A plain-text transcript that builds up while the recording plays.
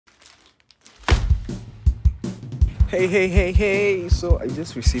Hey, so I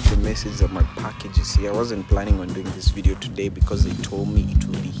just received a message that my package is here. I wasn't planning on doing this video today because they told me it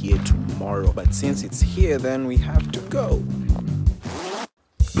will be here tomorrow, but since it's here, then we have to go.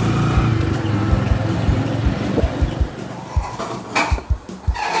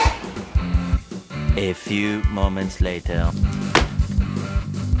 A few moments later.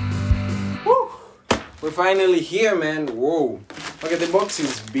 Woo! We're finally here, man. Whoa. Okay, the box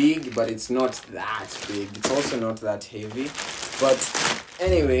is big, but it's not that big. It's also not that heavy. But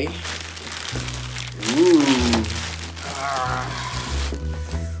anyway. Ooh.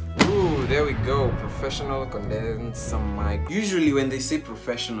 Ooh, there we go. Professional condenser mic. Usually when they say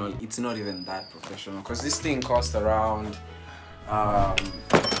professional, it's not even that professional because this thing costs around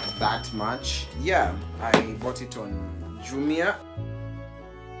that much. Yeah, I bought it on Jumia.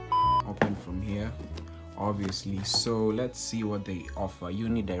 Open from here, obviously. So let's see what they offer.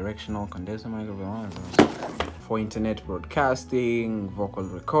 Unidirectional condenser microphone for internet broadcasting, vocal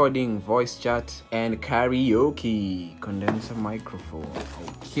recording, voice chat, and karaoke. Condenser microphone.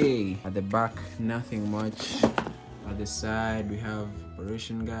 Okay, at the back, nothing much. At the side, we have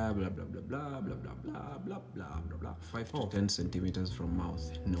operation guy, blah blah blah blah blah blah blah blah blah blah blah. 5 to 10 centimeters from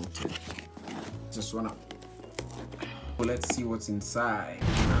mouth. Noted. Just wanna. Well, let's see what's inside.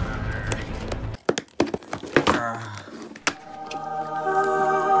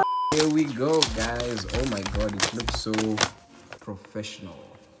 Here we go, guys. Oh my god, it looks so professional.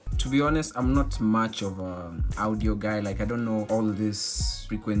 To be honest, I'm not much of an audio guy. Like, I don't know all this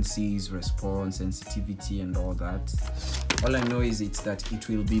frequencies, response, sensitivity, and all that. All I know is it's that it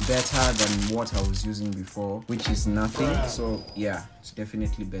will be better than what I was using before, which is nothing. So yeah, it's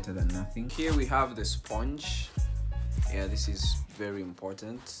definitely better than nothing. Here we have the sponge. Yeah, this is very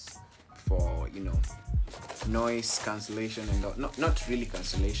important for, you know, noise cancellation and all. Not really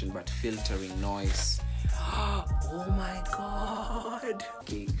cancellation, but filtering noise. Oh my god.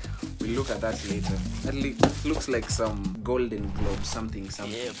 Okay, we'll look at that later. It looks like some Golden Globe something.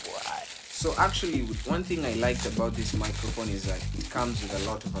 Yeah, boy. So actually, one thing I liked about this microphone is that it comes with a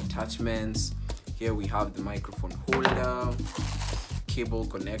lot of attachments. Here we have the microphone holder, cable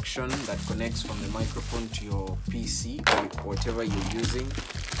connection that connects from the microphone to your PC, whatever you're using.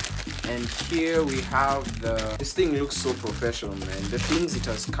 And here we have this thing looks so professional, man. The things it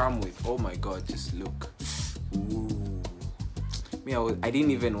has come with, oh my god, just look. Ooh. I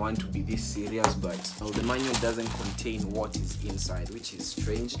didn't even want to be this serious, but the manual doesn't contain what is inside, which is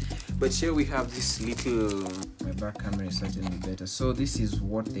strange. But here we have this little, my back camera is certainly better. So this is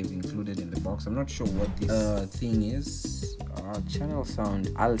what they've included in the box. I'm not sure what this thing is. Channel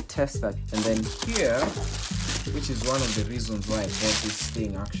sound, I'll test that. And then here, which is one of the reasons why I bought this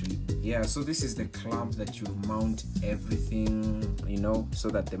thing actually. Yeah, so this is the clamp that you mount everything, you know, so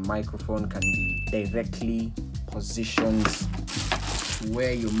that the microphone can be directly positioned to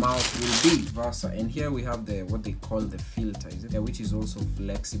where your mouth will be, versa. And here we have what they call the filter, is it? Yeah, which is also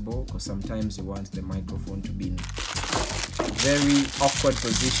flexible because sometimes you want the microphone to be in very awkward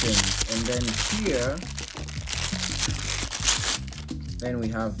positions. And then here, then we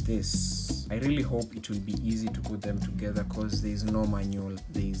have this. I really hope it will be easy to put them together because there is no manual,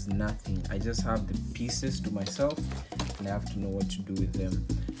 there is nothing. I just have the pieces to myself and I have to know what to do with them.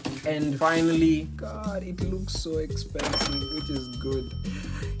 And finally, god, it looks so expensive, which is good.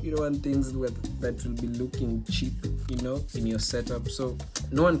 You don't want things that will be looking cheap, you know, in your setup. So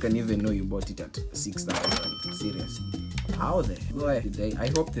no one can even know you bought it at 6,000. Seriously, how the hell did they? I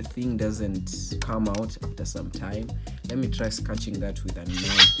hope the thing doesn't come out after some time. Let me try scratching that with a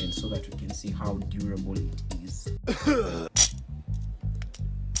knife pen so that we can see how durable it is.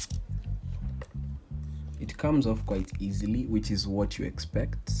 It comes off quite easily, which is what you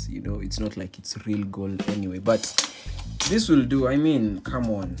expect. You know, it's not like it's real gold anyway, but this will do. I mean, come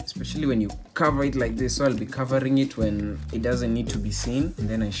on, especially when you cover it like this. So I'll be covering it when it doesn't need to be seen, and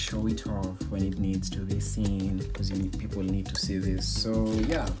then I show it off when it needs to be seen because people need to see this. So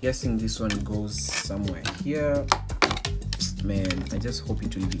yeah, guessing this one goes somewhere here. Man, I just hope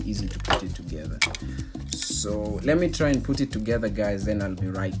it will be easy to put it together. So let me try and put it together, guys, then I'll be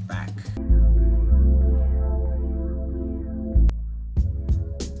right back.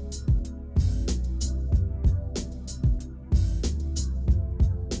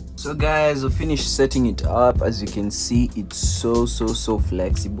 So guys, I finished setting it up. As you can see, it's so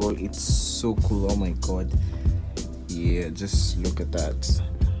flexible. It's so cool. Oh my god. Yeah, just look at that.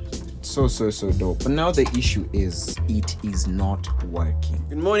 so dope. But now the issue is it is not working.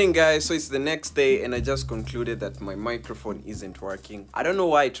 Good morning, guys. So it's the next day and I just concluded that my microphone isn't working. I don't know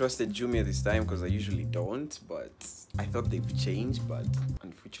why I trusted Jumia this time, because I usually don't, but I thought they've changed, but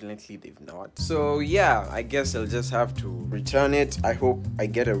unfortunately they've not. So yeah, I guess I'll just have to return it. I hope I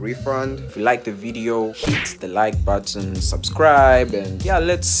get a refund. If you like the video, hit the like button, subscribe, and yeah,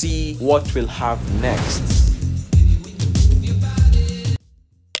 let's see what we'll have next.